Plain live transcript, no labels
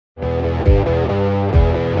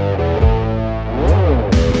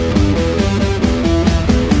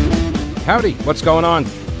Howdy, what's going on?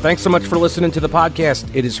 Thanks so much for listening to the podcast.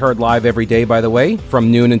 It is heard live every day, by the way, from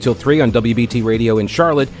noon until 3 on WBT Radio in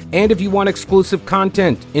Charlotte. And if you want exclusive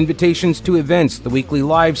content, invitations to events, the weekly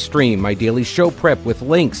live stream, my daily show prep with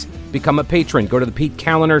links, become a patron. Go to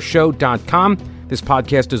thePeteCallenderShow.com. This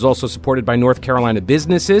podcast is also supported by North Carolina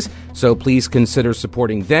businesses, so please consider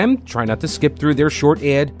supporting them. Try not to skip through their short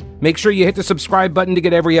ad. Make sure you hit the subscribe button to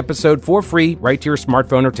get every episode for free right to your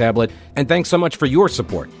smartphone or tablet. And thanks so much for your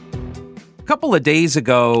support. A couple of days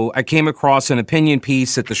ago, I came across an opinion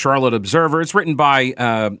piece at the Charlotte Observer. It's written by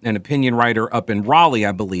an opinion writer up in Raleigh,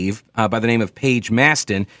 I believe, by the name of Paige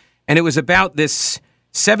Maston. And it was about this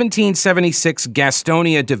 1776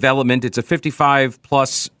 Gastonia development. It's a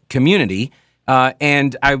 55-plus community.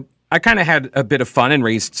 And I kind of had a bit of fun and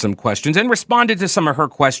raised some questions and responded to some of her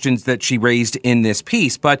questions that she raised in this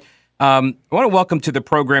piece. But I want to welcome to the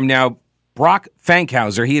program now Brock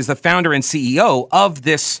Fankhauser. He is the founder and CEO of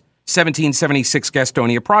this 1776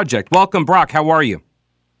 Gastonia project. Welcome, Brock. How are you?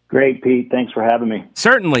 Great, Pete. Thanks for having me.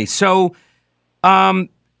 Certainly. So the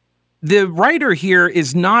writer here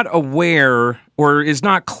is not aware or is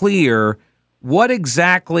not clear what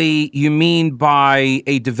exactly you mean by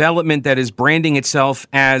a development that is branding itself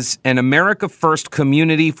as an America First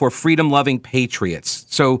community for freedom-loving patriots.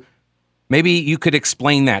 So maybe you could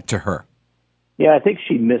explain that to her. Yeah, I think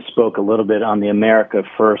she misspoke a little bit on the America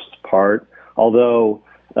First part, although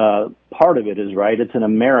part of it is right. It's an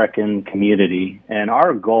American community, and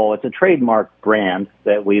our goal, it's a trademark brand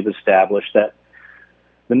that we've established that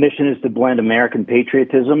the mission is to blend American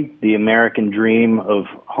patriotism, the American dream of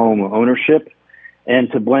home ownership, and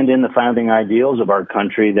to blend in the founding ideals of our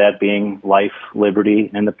country, that being life, liberty,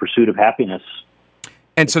 and the pursuit of happiness.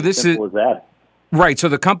 And so this is that. Right. So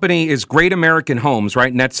the company is Great American Homes,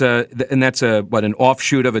 right? And that's an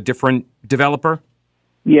offshoot of a different developer?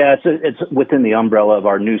 Yeah, it's within the umbrella of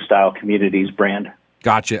our New Style Communities brand.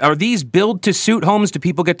 Gotcha. Are these build-to-suit homes? Do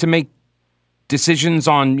people get to make decisions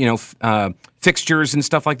on fixtures and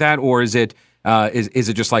stuff like that, or is it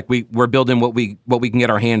just like we're building what we can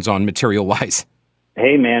get our hands on material-wise?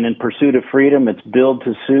 Hey, man, in pursuit of freedom, it's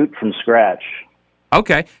build-to-suit from scratch.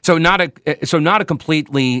 Okay, so not a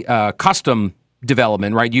completely custom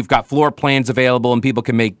development, right? You've got floor plans available, and people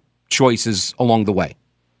can make choices along the way.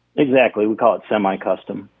 Exactly. We call it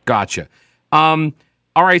semi-custom. Gotcha. All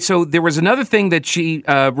right, so there was another thing that she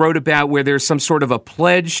wrote about where there's some sort of a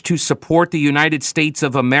pledge to support the United States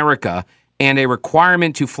of America and a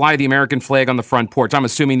requirement to fly the American flag on the front porch. I'm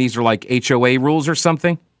assuming these are like HOA rules or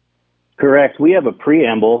something? Correct. We have a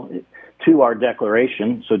preamble to our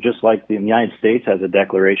declaration. So just like the United States has a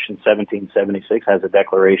declaration, 1776 has a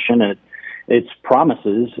declaration, and it's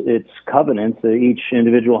promises, it's covenants that each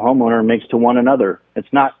individual homeowner makes to one another.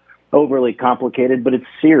 It's not overly complicated, but it's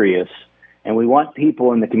serious. And we want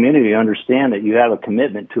people in the community to understand that you have a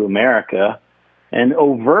commitment to America. And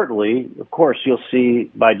overtly, of course, you'll see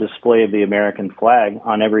by display of the American flag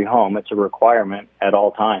on every home. It's a requirement at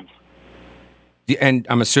all times. And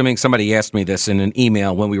I'm assuming somebody asked me this in an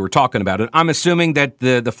email when we were talking about it. I'm assuming that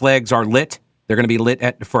the flags are lit. They're going to be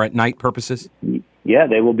lit for at night purposes? Yeah,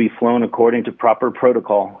 they will be flown according to proper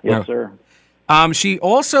protocol. Yes, sir. She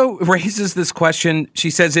also raises this question. She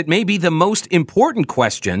says it may be the most important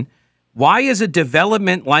question. Why is a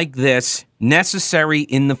development like this necessary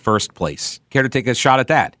in the first place? Care to take a shot at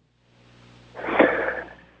that?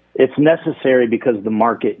 It's necessary because the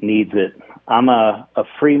market needs it. I'm a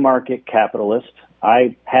free market capitalist.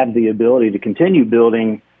 I have the ability to continue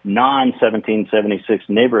building non-1776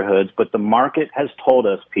 neighborhoods, but the market has told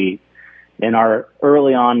us, Pete, in our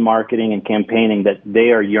early on marketing and campaigning that they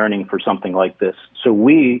are yearning for something like this. So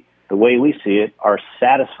we, the way we see it, are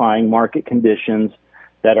satisfying market conditions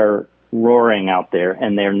that are roaring out there,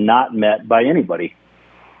 and they're not met by anybody.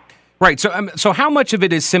 Right. So how much of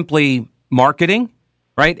it is simply marketing,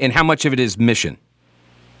 right, and how much of it is mission?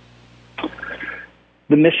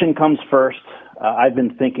 The mission comes first. I've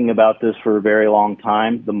been thinking about this for a very long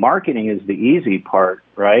time. The marketing is the easy part,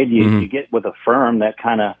 right? You get with a firm that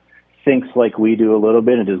kind of thinks like we do a little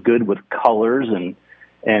bit and is good with colors and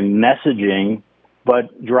messaging,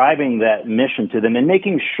 but driving that mission to them and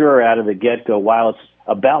making sure out of the get-go, while it's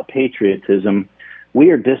about patriotism, we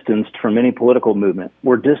are distanced from any political movement.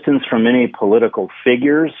 We're distanced from any political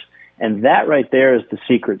figures, and that right there is the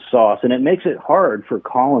secret sauce. And it makes it hard for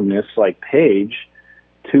columnists like Paige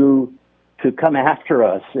to come after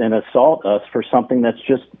us and assault us for something that's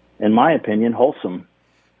just, in my opinion, wholesome.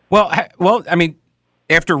 Well, I mean,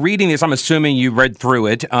 after reading this, I'm assuming you read through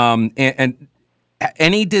it, and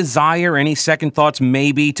any desire, any second thoughts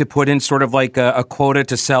maybe to put in sort of like a quota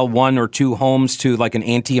to sell 1 or 2 homes to like an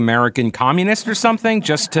anti-American communist or something,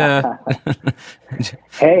 just to...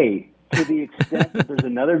 Hey, to the extent that there's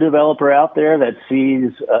another developer out there that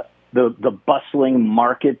sees the bustling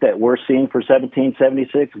market that we're seeing for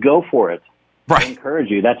 1776, go for it. Right. I encourage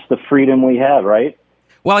you. That's the freedom we have, right?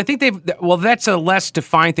 Well, I think that's a less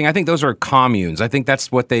defined thing. I think those are communes. I think that's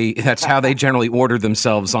how they generally order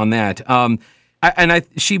themselves on that.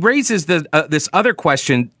 She raises this other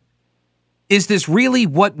question. Is this really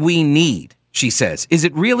what we need? She says, is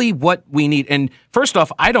it really what we need? And first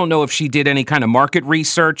off, I don't know if she did any kind of market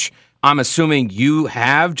research. I'm assuming you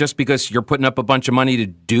have, just because you're putting up a bunch of money to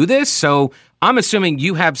do this. So I'm assuming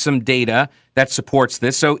you have some data that supports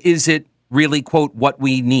this. So is it really, quote, what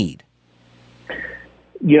we need?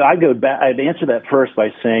 Yeah, I'd answer that first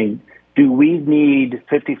by saying, do we need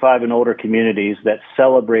 55 and older communities that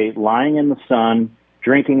celebrate lying in the sun,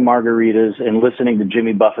 drinking margaritas, and listening to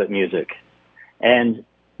Jimmy Buffett music? And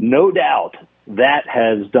no doubt that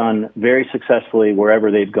has done very successfully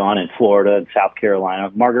wherever they've gone in Florida and South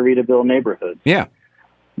Carolina, Margaritaville neighborhoods. Yeah.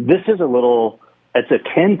 This is it's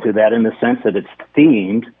akin to that in the sense that it's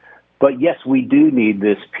themed. But yes, we do need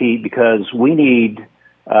this, Pete, because we need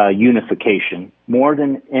unification. More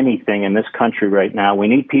than anything in this country right now, we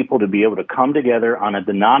need people to be able to come together on a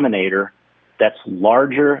denominator that's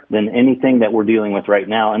larger than anything that we're dealing with right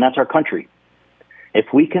now, and that's our country. If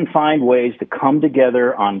we can find ways to come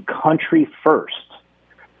together on country first,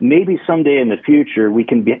 maybe someday in the future we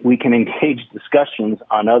can engage discussions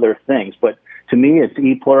on other things. But to me, it's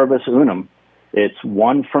e pluribus unum. It's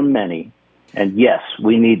one from many. And yes,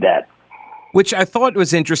 we need that. Which I thought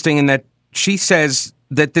was interesting in that she says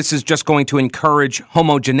that this is just going to encourage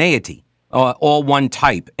homogeneity, all one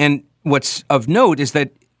type. And what's of note is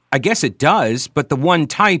that I guess it does, but the one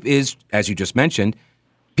type is, as you just mentioned,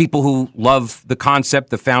 people who love the concept,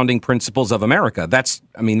 the founding principles of America. That's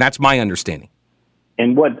my understanding.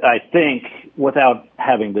 And what I think, without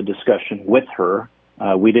having the discussion with her,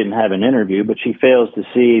 we didn't have an interview, but she fails to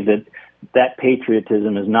see that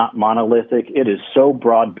patriotism is not monolithic. It is so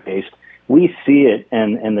broad-based. We see it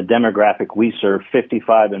in the demographic we serve,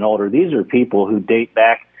 55 and older. These are people who date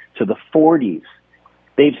back to the 40s.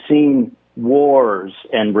 They've seen wars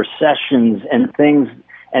and recessions and things,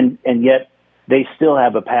 and yet they still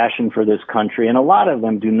have a passion for this country. And a lot of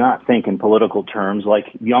them do not think in political terms like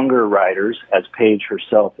younger writers, as Paige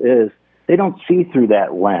herself is. They don't see through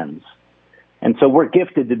that lens. And so we're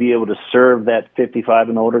gifted to be able to serve that 55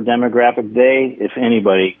 and older demographic. They, if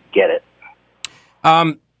anybody, get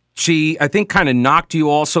it. She, I think, kind of knocked you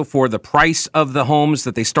also for the price of the homes,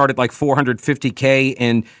 that they start at like $450K,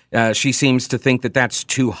 and she seems to think that that's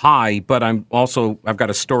too high. But I've got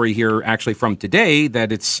a story here actually from today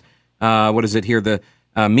that it's, what is it here? The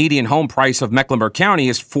median home price of Mecklenburg County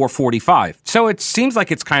is $445. So it seems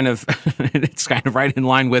like it's kind of right in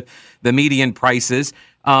line with the median prices.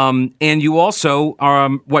 And you also,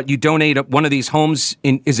 you donate one of these homes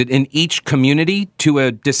is it in each community to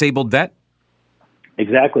a disabled vet?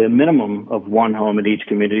 Exactly, a minimum of one home in each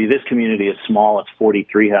community. This community is small, it's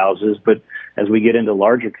 43 houses, but as we get into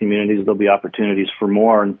larger communities, there'll be opportunities for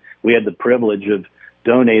more. And we had the privilege of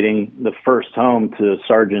donating the first home to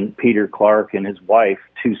Sergeant Peter Clark and his wife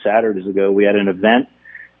 2 Saturdays ago. We had an event,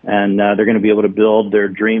 and they're going to be able to build their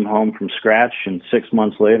dream home from scratch, and 6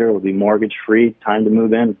 months later, it'll be mortgage-free, time to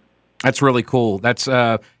move in. That's really cool. That's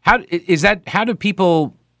how do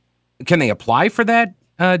people, can they apply for that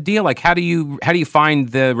deal? Like, how do you find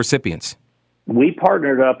the recipients? We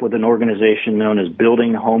partnered up with an organization known as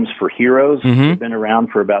Building Homes for Heroes. Mm-hmm. They've been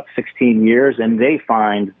around for about 16 years, and they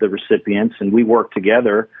find the recipients, and we work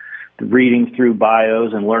together, reading through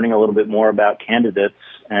bios and learning a little bit more about candidates,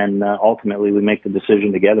 and ultimately we make the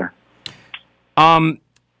decision together. And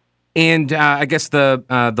I guess the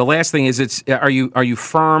last thing is, are you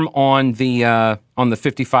firm on the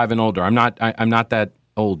 55 and older? I'm not that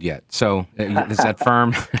old yet, so is that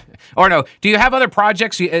firm? Or no? Do you have other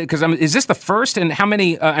projects? Because is this the first? And how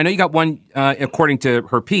many? I know you got one, according to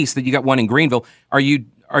her piece, that you got one in Greenville. Are you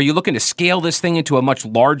looking to scale this thing into a much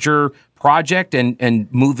larger project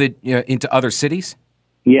and move it into other cities?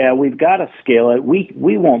 Yeah, we've got to scale it.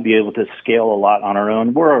 We won't be able to scale a lot on our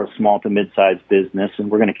own. We're a small to mid-sized business,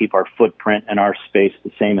 and we're going to keep our footprint and our space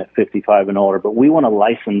the same at 55 and older. But we want to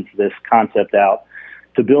license this concept out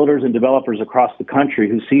to builders and developers across the country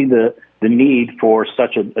who see the need for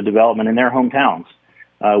such a development in their hometowns.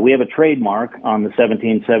 We have a trademark on the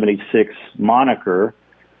 1776 moniker,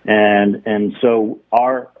 and so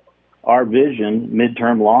our vision,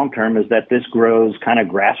 midterm, long-term, is that this grows kind of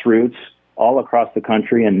grassroots all across the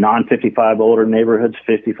country in non-55 older neighborhoods,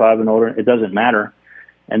 55 and older. It doesn't matter.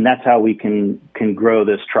 And that's how we can grow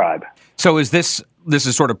this tribe. So is this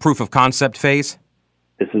is sort of proof of concept phase?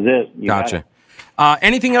 This is it. You gotcha.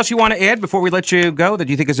 Anything else you want to add before we let you go that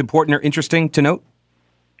you think is important or interesting to note?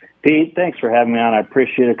 Pete, thanks for having me on. I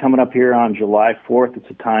appreciate it. Coming up here on July 4th, it's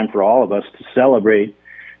a time for all of us to celebrate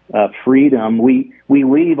freedom. We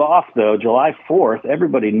leave off, though, July 4th.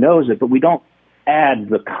 Everybody knows it, but we don't add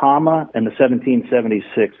the comma and the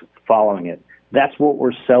 1776 following it. That's what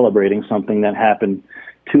we're celebrating, something that happened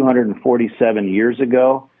 247 years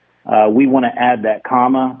ago. We want to add that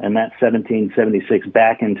comma and that 1776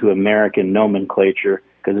 back into American nomenclature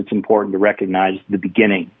because it's important to recognize the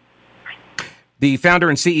beginning. The founder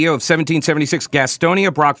and CEO of 1776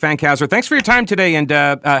 Gastonia, Brock Fankhauser. Thanks for your time today, and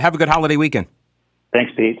have a good holiday weekend.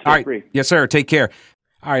 Thanks, Pete. All right. Free. Yes, sir. Take care.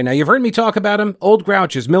 All right, now you've heard me talk about them. Old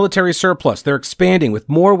Grouch's military surplus. They're expanding with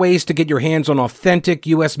more ways to get your hands on authentic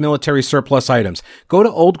U.S. military surplus items. Go to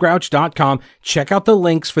oldgrouch.com. Check out the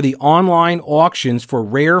links for the online auctions for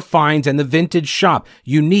rare finds and the vintage shop.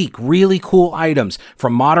 Unique, really cool items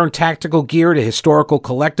from modern tactical gear to historical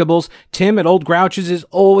collectibles. Tim at Old Grouch's is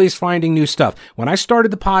always finding new stuff. When I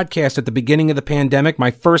started the podcast at the beginning of the pandemic,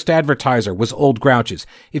 my first advertiser was Old Grouch's.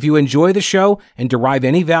 If you enjoy the show and derive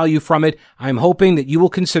any value from it, I'm hoping that you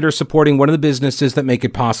will consider supporting one of the businesses that make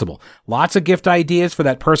it possible. Lots of gift ideas for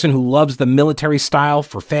that person who loves the military style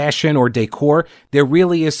for fashion or decor. There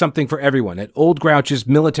really is something for everyone at Old Grouch's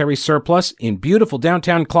Military Surplus in beautiful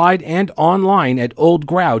downtown Clyde and online at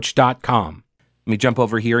oldgrouch.com. Let me jump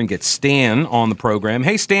over here and get Stan on the program.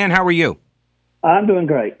 Hey, Stan, how are you? I'm doing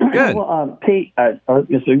great. Good. Well, Pete,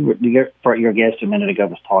 your guest a minute ago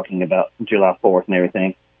was talking about July 4th and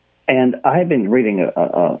everything. And I have been reading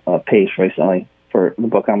a piece recently for the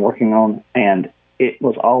book I'm working on, and it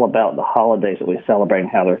was all about the holidays that we celebrate and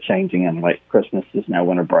how they're changing. And like Christmas is now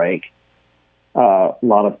winter break. A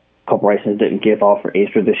lot of corporations didn't give off for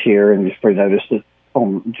Easter this year, and just noticed that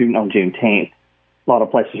on Juneteenth, a lot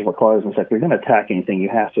of places were closed. And said, if you're going to attack anything, you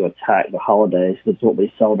have to attack the holidays. That's what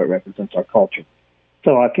we celebrate, represents our culture.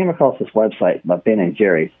 So I came across this website by Ben and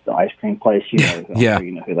Jerry's, the ice cream place. You know, yeah.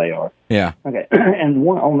 You know who they are. Yeah. Okay. And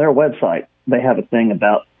on their website, they have a thing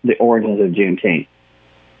about the origins of Juneteenth.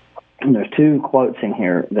 And there's two quotes in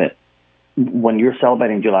here that when you're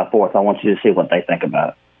celebrating July 4th, I want you to see what they think about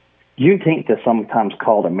it. Juneteenth is sometimes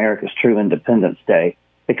called America's true Independence Day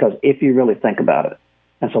because if you really think about it,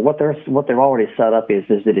 and so what they've already set up is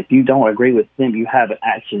that if you don't agree with them, you haven't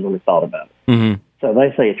actually really thought about it. Mm-hmm. So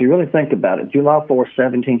they say, if you really think about it, July 4th,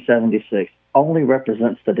 1776 only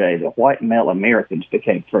represents the day that white male Americans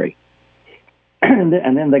became free. And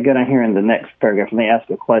then they go down here in the next paragraph and they ask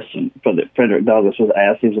a question for that Frederick Douglass was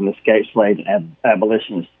asked. He was an escaped slave and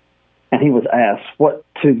abolitionist. And he was asked, what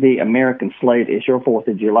to the American slave is your 4th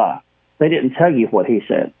of July? They didn't tell you what he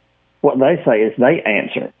said. What they say is they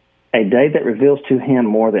answer, a day that reveals to him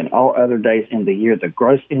more than all other days in the year the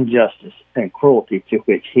gross injustice and cruelty to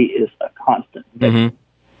which he is a constant victim. Mm-hmm.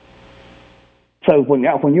 So when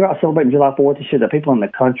you're out celebrating July 4th, you should have people in the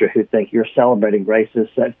country who think you're celebrating racist,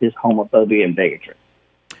 sexist, homophobia, and bigotry.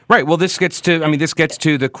 Right. Well, this gets to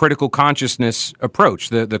the critical consciousness approach,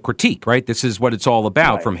 the critique, right? This is what it's all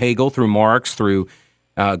about, right. From Hegel through Marx through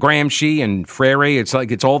Gramsci and Freire.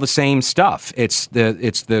 It's all the same stuff. It's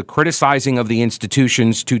the criticizing of the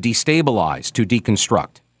institutions to destabilize, to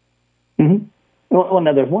deconstruct. Mm-hmm. Well,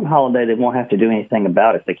 now there's one holiday they won't have to do anything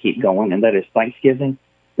about if they keep going, and that is Thanksgiving.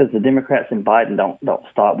 Because the Democrats and Biden don't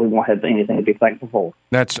stop, we won't have anything to be thankful for.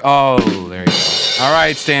 There you go. All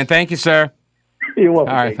right, Stan. Thank you, sir. You're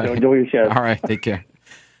welcome. All right, enjoy your show. All right, take care.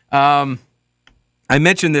 I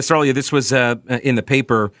mentioned this earlier. This was in the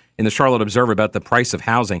paper in the Charlotte Observer about the price of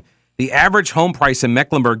housing. The average home price in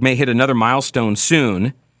Mecklenburg may hit another milestone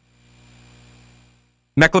soon.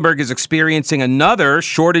 Mecklenburg is experiencing another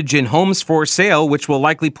shortage in homes for sale, which will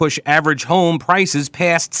likely push average home prices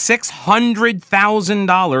past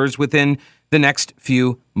 $600,000 within the next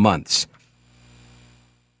few months.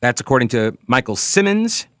 That's according to Michael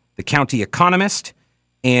Simmons, the county economist,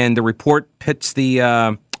 and the report pits the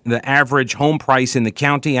average home price in the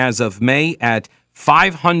county as of May at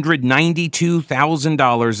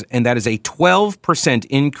 $592,000, and that is a 12%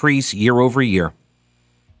 increase year over year.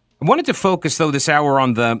 I wanted to focus, though, this hour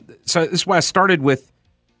on so this is why I started with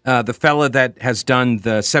the fella that has done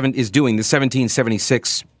is doing the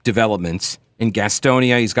 1776 developments in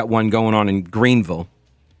Gastonia. He's got one going on in Greenville.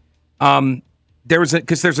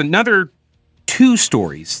 There's another two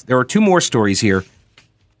stories. There are two more stories here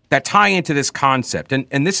that tie into this concept,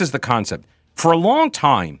 and this is the concept. For a long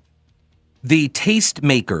time, the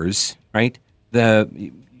tastemakers, right?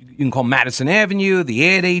 You you can call Madison Avenue, the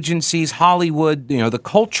ad agencies, Hollywood, the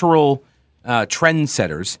cultural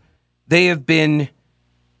trendsetters, they have been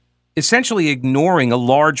essentially ignoring a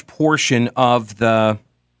large portion of the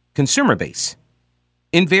consumer base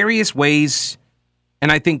in various ways,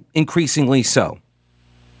 and I think increasingly so.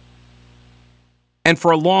 And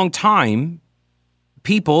for a long time,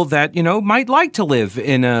 people that, might like to live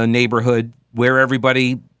in a neighborhood where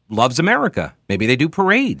everybody loves America. Maybe they do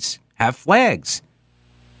parades, have flags.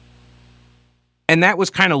 And that was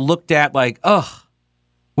kind of looked at like, ugh,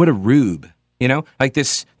 what a rube, like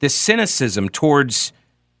this cynicism towards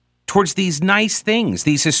these nice things,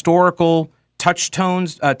 these historical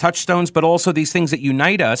touchstones, but also these things that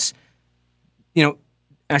unite us.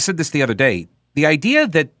 I said this the other day, the idea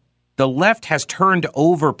that the left has turned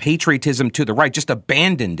over patriotism to the right, just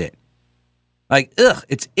abandoned it. Like, ugh,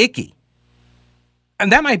 it's icky.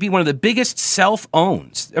 And that might be one of the biggest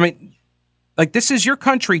self-owns. I mean, like, this is your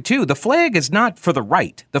country, too. The flag is not for the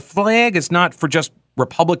right. The flag is not for just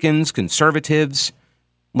Republicans, conservatives,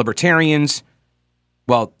 libertarians.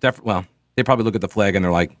 Well, they probably look at the flag and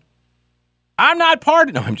they're like, I'm not part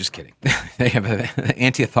of... No, I'm just kidding. They have an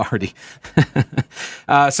anti-authority.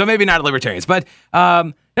 So maybe not libertarians. But,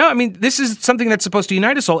 no, I mean, this is something that's supposed to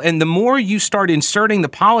unite us all. And the more you start inserting the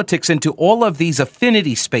politics into all of these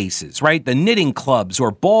affinity spaces, right, the knitting clubs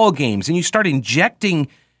or ball games, and you start injecting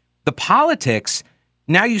the politics,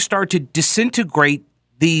 now you start to disintegrate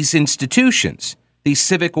these institutions, these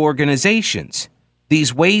civic organizations,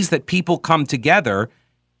 these ways that people come together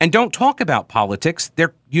and don't talk about politics.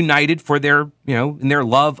 They're united for their, in their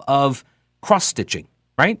love of cross-stitching,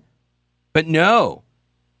 right? But no,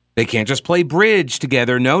 they can't just play bridge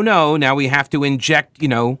together. No. Now we have to inject,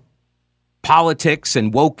 politics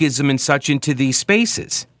and wokeism and such into these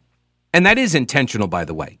spaces. And that is intentional, by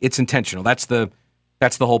the way. It's intentional. That's the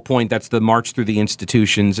whole point. That's the march through the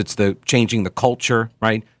institutions. It's the changing the culture,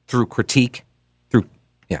 right? Through critique, through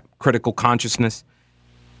critical consciousness.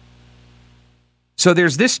 So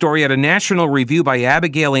there's this story at a national review by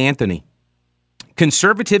Abigail Anthony.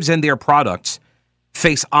 Conservatives and their products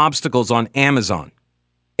face obstacles on Amazon.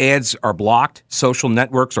 Ads are blocked, social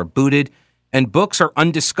networks are booted, and books are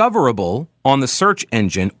undiscoverable on the search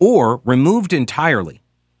engine or removed entirely.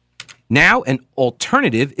 Now an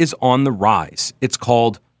alternative is on the rise. It's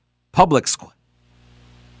called Public Square.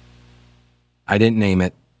 I didn't name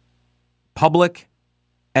it. Public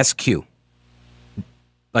SQ.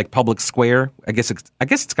 Like Public Square. I guess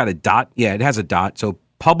it's got a dot. Yeah, it has a dot. So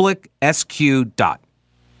Public SQ dot.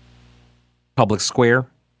 Public Square.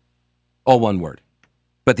 All one word.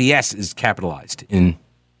 But the S is capitalized in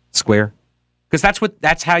square. Because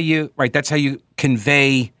that's how you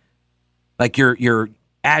convey, like, you're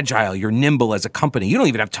agile, you're nimble as a company. You don't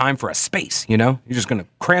even have time for a space, You're just going to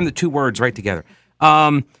cram the two words right together.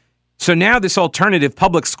 So now this alternative,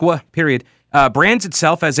 Public Square, period, brands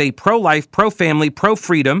itself as a pro-life, pro-family,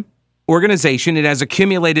 pro-freedom organization. It has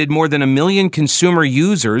accumulated more than 1 million consumer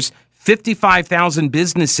users, 55,000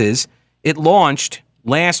 businesses. It launched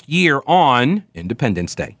last year on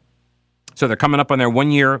Independence Day. So they're coming up on their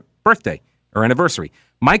 1-year birthday or anniversary.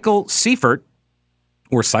 Michael Seifert,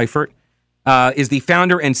 is the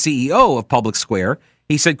founder and CEO of Public Square.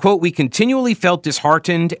 He said, quote, "We continually felt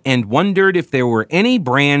disheartened and wondered if there were any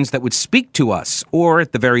brands that would speak to us or,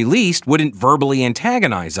 at the very least, wouldn't verbally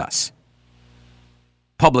antagonize us.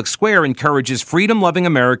 Public Square encourages freedom-loving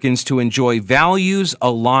Americans to enjoy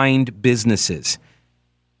values-aligned businesses.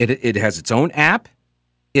 It has its own app.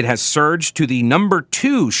 It has surged to the number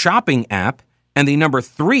 2 shopping app and the number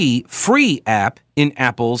 3 free app in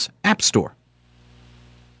Apple's App Store.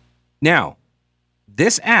 Now,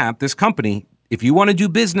 this app, this company, if you want to do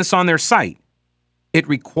business on their site, it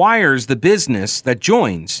requires the business that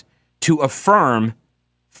joins to affirm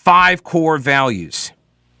 5 core values.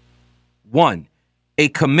 1, a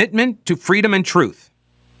commitment to freedom and truth."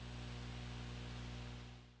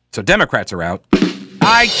 So Democrats are out.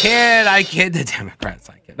 I kid the Democrats.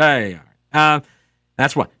 There you are.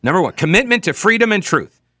 That's one. Number 1, commitment to freedom and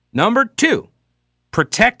truth. Number 2,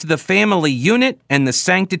 protect the family unit and the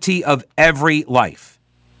sanctity of every life.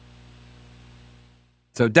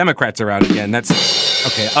 So Democrats are out again. That's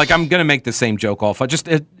okay. Like, I'm going to make the same joke off.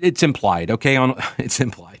 It's implied, okay? It's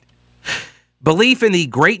implied. Belief in the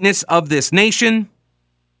greatness of this nation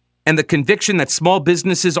and the conviction that small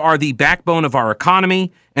businesses are the backbone of our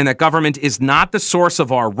economy and that government is not the source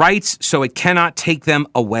of our rights, so it cannot take them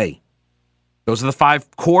away. Those are the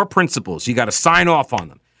 5 core principles. You got to sign off on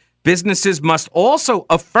them. Businesses must also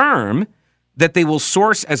affirm that they will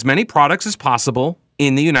source as many products as possible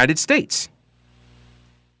in the United States.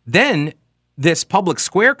 Then this Public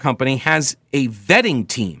Square company has a vetting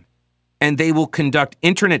team and they will conduct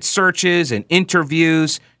internet searches and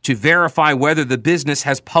interviews to verify whether the business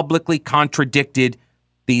has publicly contradicted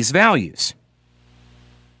these values.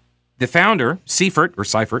 The founder,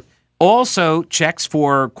 Seifert, also checks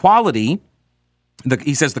for quality.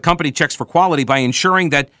 He says the company checks for quality by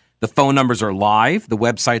ensuring that the phone numbers are live, the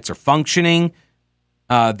websites are functioning,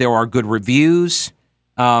 there are good reviews.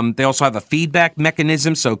 They also have a feedback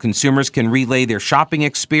mechanism so consumers can relay their shopping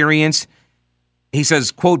experience. He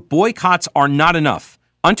says, quote, boycotts are not enough.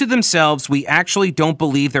 Unto themselves, we actually don't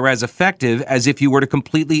believe they're as effective as if you were to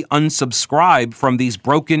completely unsubscribe from these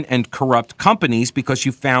broken and corrupt companies because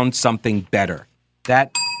you found something better.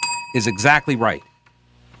 That is exactly right.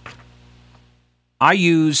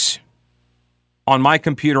 On my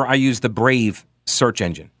computer, I use the Brave search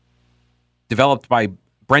engine, developed by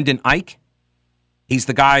Brendan Eich. He's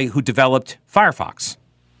the guy who developed Firefox,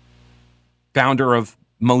 founder of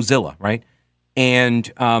Mozilla, right?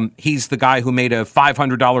 And he's the guy who made a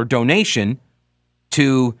 $500 donation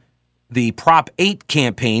to the Prop 8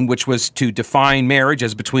 campaign, which was to define marriage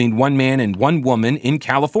as between one man and one woman in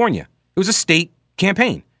California. It was a state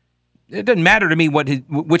campaign. It doesn't matter to me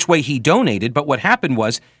which way he donated, but what happened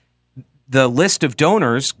was the list of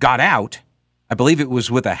donors got out. I believe it was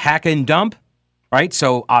with a hack and dump, right?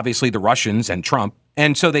 So obviously the Russians and Trump.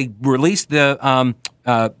 And so they released the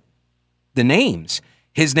names.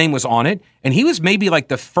 His name was on it, and he was maybe like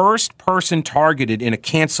the first person targeted in a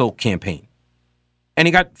cancel campaign. And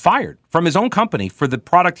he got fired from his own company for the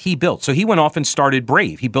product he built. So he went off and started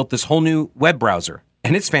Brave. He built this whole new web browser,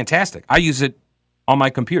 and it's fantastic. I use it on my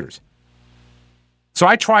computers. So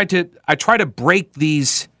I try to break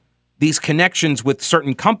these connections with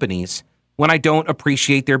certain companies when I don't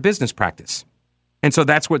appreciate their business practice. And so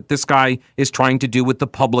that's what this guy is trying to do with the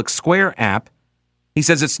Public Square app. He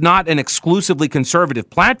says it's not an exclusively conservative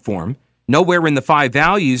platform. Nowhere in the 5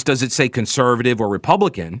 values does it say conservative or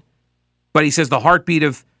Republican. But he says the heartbeat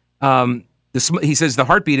is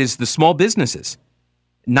the small businesses.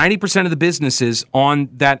 90% of the businesses on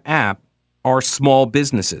that app are small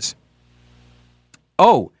businesses.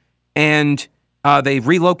 Oh, and they've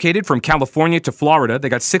relocated from California to Florida. They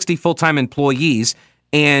got 60 full-time employees,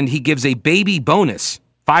 and he gives a baby bonus,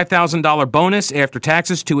 $5,000 bonus after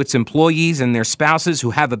taxes to its employees and their spouses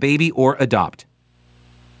who have a baby or adopt.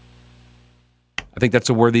 I think that's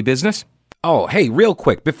a worthy business. Oh, hey, real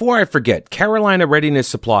quick, before I forget, Carolina Readiness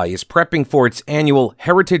Supply is prepping for its annual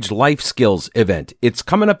Heritage Life Skills event. It's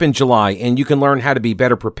coming up in July, and you can learn how to be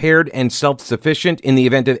better prepared and self-sufficient in the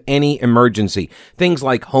event of any emergency. Things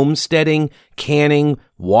like homesteading, canning,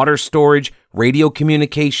 water storage, radio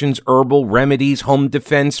communications, herbal remedies, home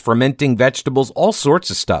defense, fermenting vegetables, all sorts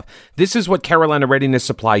of stuff. This is what Carolina Readiness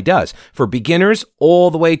Supply does. For beginners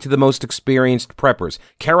all the way to the most experienced preppers,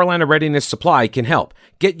 Carolina Readiness Supply can help.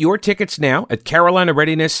 Get your tickets now at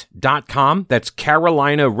carolinareadiness.com. That's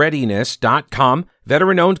carolinareadiness.com.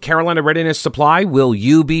 Veteran-owned Carolina Readiness Supply. Will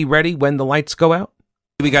you be ready when the lights go out?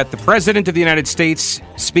 We got the President of the United States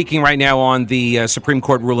speaking right now on the Supreme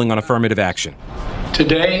Court ruling on affirmative action.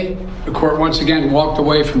 Today, the court once again walked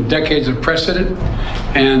away from decades of precedent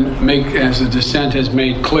and as the dissent has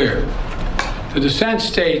made clear. The dissent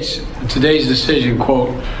states that today's decision,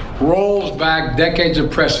 quote, rolls back decades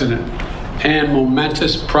of precedent and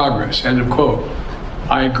momentous progress, end of quote.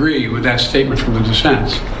 I agree with that statement from the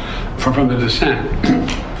dissent.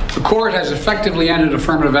 The court has effectively ended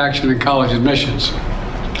affirmative action in college admissions,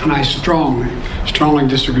 and I strongly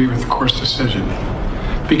disagree with the court's decision.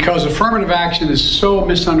 Because affirmative action is so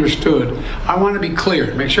misunderstood, I want to be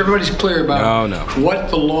clear, make sure everybody's clear about what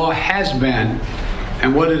the law has been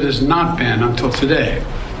and what it has not been until today.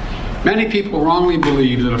 Many people wrongly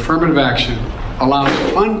believe that affirmative action allows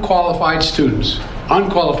unqualified students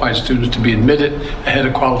to be admitted ahead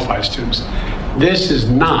of qualified students. This is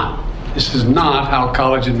not how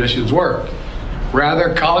college admissions work.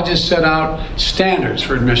 Rather, colleges set out standards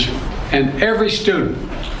for admission, and every student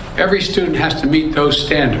has to meet those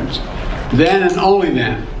standards. Then and only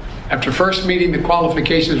then, after first meeting the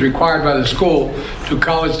qualifications required by the school, do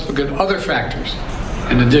colleges look at other factors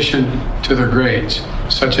in addition to their grades,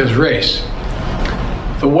 such as race.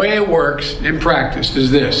 The way it works in practice is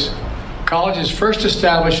this. Colleges first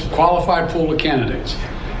establish a qualified pool of candidates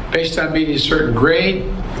based on meeting a certain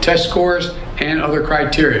grade, test scores, and other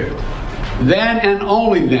criteria. Then and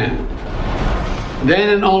only then,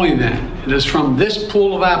 it is from this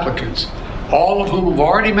pool of applicants, all of whom have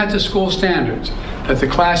already met the school standards, that the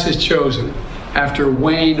class is chosen after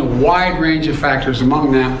weighing a wide range of factors,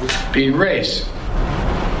 among them being race.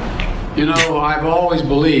 You know, I've always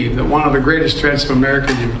believed that one of the greatest threats of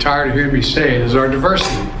America, you're tired of hearing me say it, is our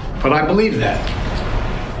diversity. But I believe that.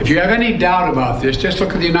 If you have any doubt about this, just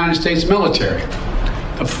look at the United States military.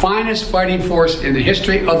 The finest fighting force in the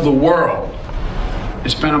history of the world.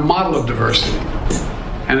 It's been a model of diversity.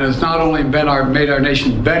 And it has not only made our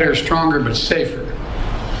nation better, stronger, but safer.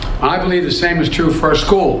 I believe the same is true for our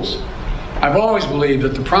schools. I've always believed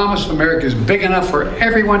that the promise of America is big enough for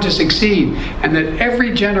everyone to succeed, and that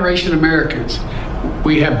every generation of Americans,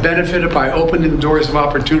 we have benefited by opening the doors of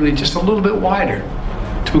opportunity just a little bit wider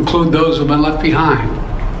to include those who have been left behind.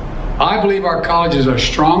 I believe our colleges are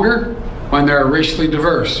stronger when they are racially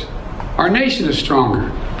diverse. Our nation is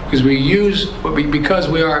stronger because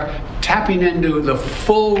we are tapping into the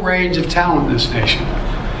full range of talent in this nation.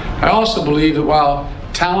 I also believe that while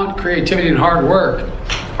talent, creativity, and hard work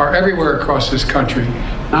are everywhere across this country,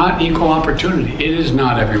 not equal opportunity. It is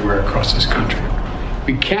not everywhere across this country.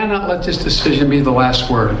 We cannot let this decision be the last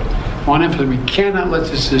word. I want to emphasize, we cannot let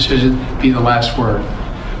this decision be the last word.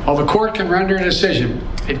 While the court can render a decision,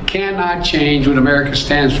 it cannot change what America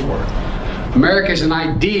stands for. America is an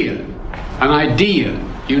idea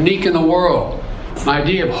unique in the world, an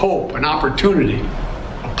idea of hope and opportunity,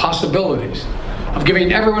 of possibilities, of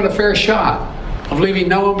giving everyone a fair shot, of leaving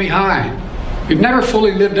no one behind. We've never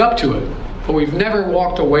fully lived up to it, but we've never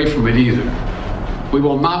walked away from it either. We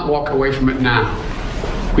will not walk away from it now.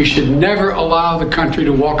 We should never allow the country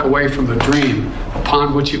to walk away from the dream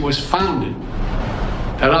upon which it was founded.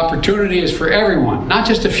 That opportunity is for everyone, not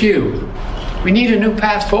just a few. We need a new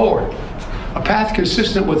path forward, a path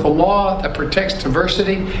consistent with a law that protects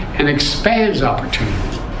diversity and expands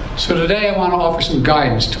opportunity. So today I want to offer some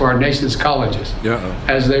guidance to our nation's colleges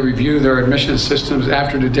as they review their admission systems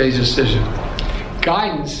after today's decision.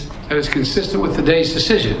 Guidance that is consistent with today's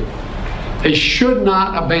decision. They should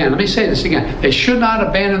not abandon, let me say this again, they should not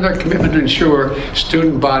abandon their commitment to ensure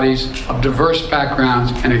student bodies of diverse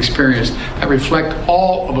backgrounds and experience that reflect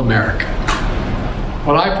all of America.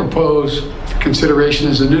 What I propose for consideration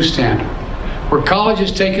is a new standard, where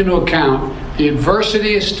colleges take into account the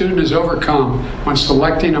adversity a student has overcome when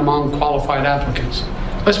selecting among qualified applicants.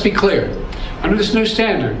 Let's be clear, under this new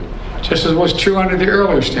standard, just as was true under the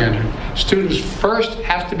earlier standard, students first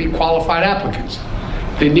have to be qualified applicants.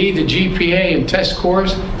 They need the GPA and test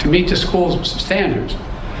scores to meet the school's standards.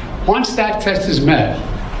 Once that test is met,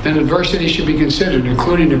 then adversity should be considered,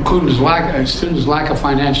 including students' lack of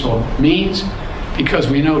financial means, because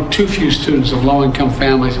we know too few students of low-income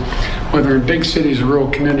families, whether in big cities or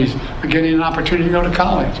rural communities, are getting an opportunity to go to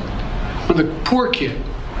college. When a poor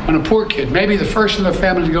kid, maybe the first in their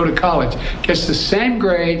family to go to college, gets the same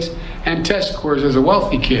grades and test scores as a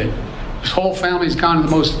wealthy kid, whose whole family's gone to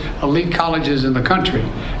the most elite colleges in the country,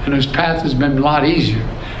 and whose path has been a lot easier.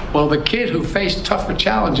 Well, the kid who faced tougher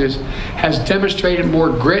challenges has demonstrated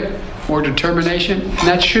more grit, more determination, and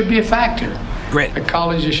that should be a factor. Grit. That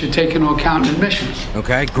colleges should take into account in admissions.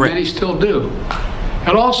 Okay, grit. Many still do.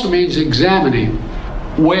 It also means examining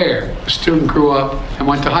where the student grew up and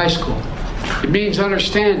went to high school. It means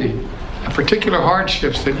understanding the particular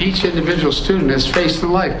hardships that each individual student has faced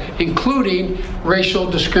in life, including racial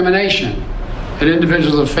discrimination that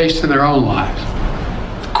individuals have faced in their own lives.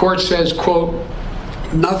 The court says, quote,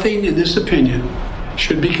 "Nothing in this opinion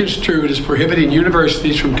should be construed as prohibiting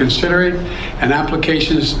universities from considering an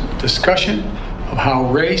application's discussion of how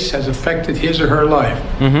race has affected his or her life,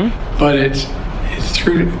 but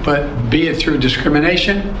be it through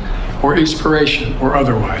discrimination or inspiration or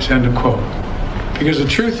otherwise," end of quote. Because the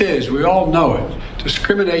truth is, we all know it,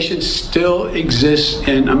 discrimination still exists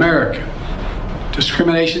in America.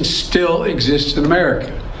 Discrimination still exists in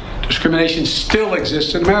America. Discrimination still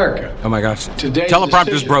exists in America. Oh my gosh. Today's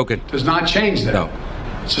teleprompter's broken. Does not change that. No.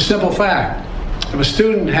 It's a simple fact. If a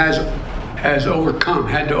student had to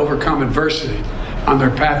overcome adversity on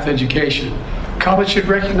their path to education, college should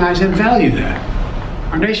recognize and value that.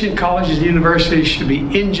 Our nation's colleges and universities should be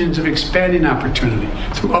engines of expanding opportunity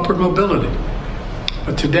through upward mobility.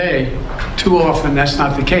 But today, too often, that's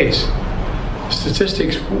not the case.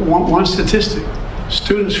 Statistics, one statistic,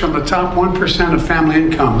 students from the top 1% of family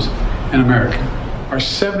incomes in America are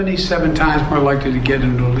 77 times more likely to get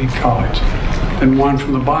into elite college than one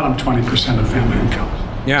from the bottom 20% of family incomes.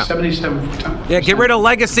 Yeah. 77 times. Yeah, get rid of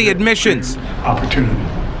legacy admissions. Opportunity.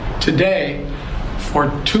 Today,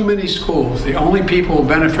 for too many schools, the only people who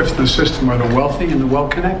benefit from the system are the wealthy and the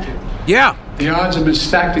well-connected. Yeah. The odds have been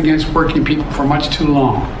stacked against working people for much too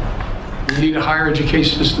long. We need a higher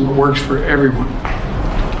education system that works for everyone,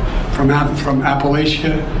 from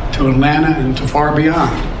Appalachia to Atlanta and to far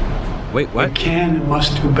beyond. Wait, what? We can and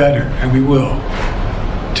must do better, and we will.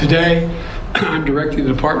 Today, I'm directing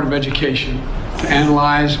the Department of Education to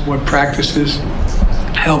analyze what practices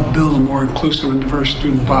help build a more inclusive and diverse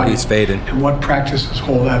student body? He's fading. And what practices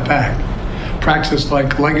hold that back? Practices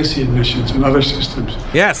like legacy admissions and other systems.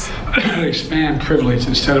 Yes. Expand privilege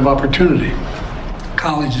instead of opportunity.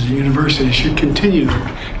 Colleges and universities should continue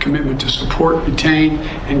their commitment to support, retain,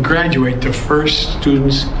 and graduate diverse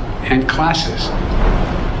students and classes.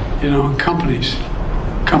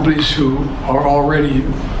 Companies who are already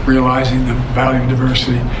realizing the value of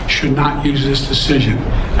diversity should not use this decision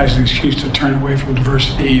as an excuse to turn away from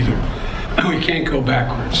diversity either. We can't go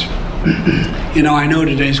backwards. I know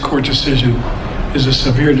today's court decision is a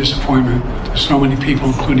severe disappointment to so many people,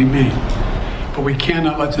 including me. But we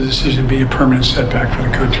cannot let the decision be a permanent setback for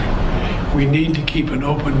the country. We need to keep an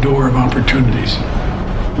open door of opportunities.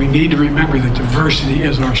 We need to remember that diversity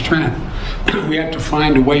is our strength. We have to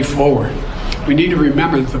find a way forward. We need to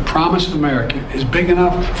remember that the promise of America is big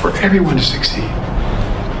enough for everyone to succeed.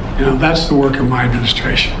 That's the work of my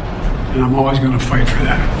administration, and I'm always going to fight for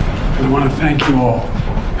that. And I want to thank you all.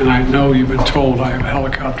 And I know you've been told I have a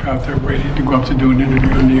helicopter out there waiting to go up to do an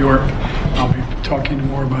interview in New York. I'll be talking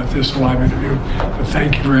more about this, a live interview. But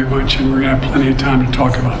thank you very much, and we're going to have plenty of time to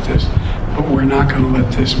talk about this. But we're not going to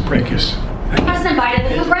let this break us. President Biden,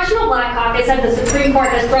 the Congressional Black Caucus said the Supreme Court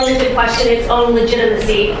has thrown into question its own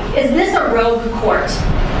legitimacy. Is this a rogue court?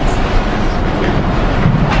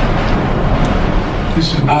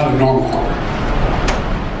 This is not a normal court.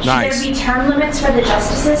 Nice. Should there be term limits for the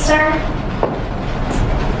justices, sir?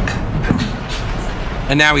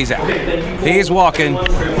 And now he's out. He's walking. All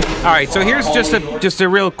right, so here's just a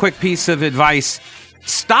real quick piece of advice.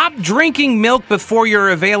 Stop drinking milk before your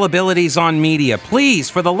availabilities on media. Please,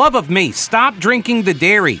 for the love of me, stop drinking the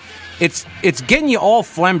dairy. It's getting you all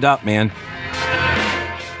phlegmed up, man.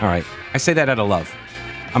 All right, I say that out of love.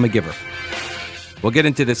 I'm a giver. We'll get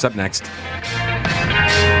into this up next.